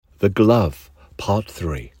The Glove, Part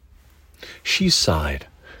 3. She sighed,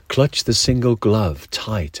 clutched the single glove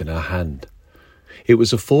tight in her hand. It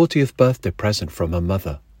was a 40th birthday present from her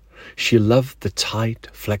mother. She loved the tight,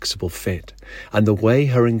 flexible fit, and the way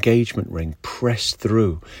her engagement ring pressed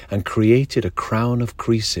through and created a crown of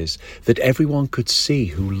creases that everyone could see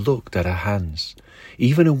who looked at her hands,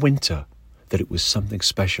 even in winter, that it was something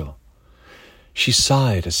special. She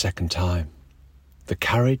sighed a second time. The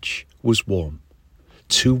carriage was warm,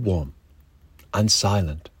 too warm, and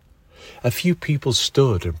silent. A few people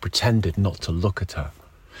stood and pretended not to look at her.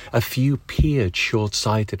 A few peered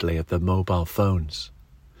short-sightedly at their mobile phones.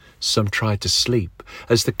 Some tried to sleep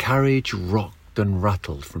as the carriage rocked and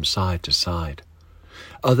rattled from side to side.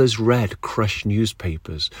 Others read crushed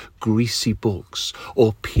newspapers, greasy books,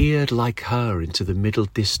 or peered like her into the middle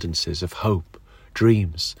distances of hope,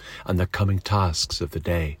 dreams, and the coming tasks of the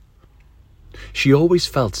day. She always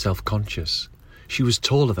felt self-conscious. She was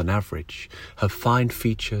taller than average. Her fine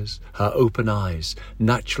features, her open eyes,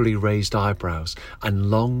 naturally raised eyebrows,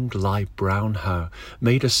 and long, light brown hair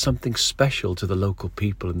made her something special to the local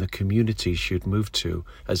people in the community she had moved to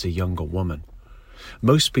as a younger woman.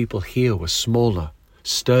 Most people here were smaller,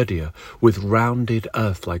 sturdier, with rounded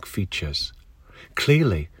earth-like features.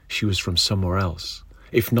 Clearly, she was from somewhere else.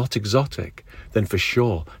 If not exotic, then for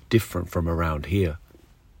sure different from around here.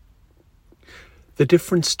 The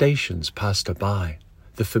different stations passed her by,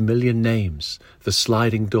 the familiar names, the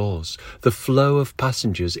sliding doors, the flow of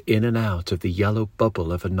passengers in and out of the yellow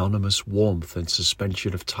bubble of anonymous warmth and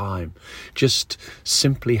suspension of time, just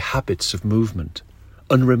simply habits of movement,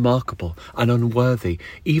 unremarkable and unworthy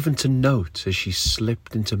even to note as she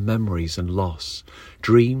slipped into memories and loss,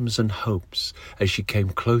 dreams and hopes as she came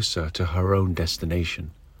closer to her own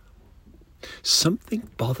destination. Something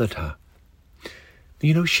bothered her.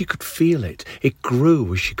 She could feel it. It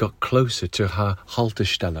grew as she got closer to her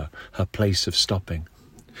Haltestelle, her place of stopping,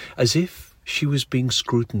 as if she was being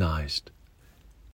scrutinized.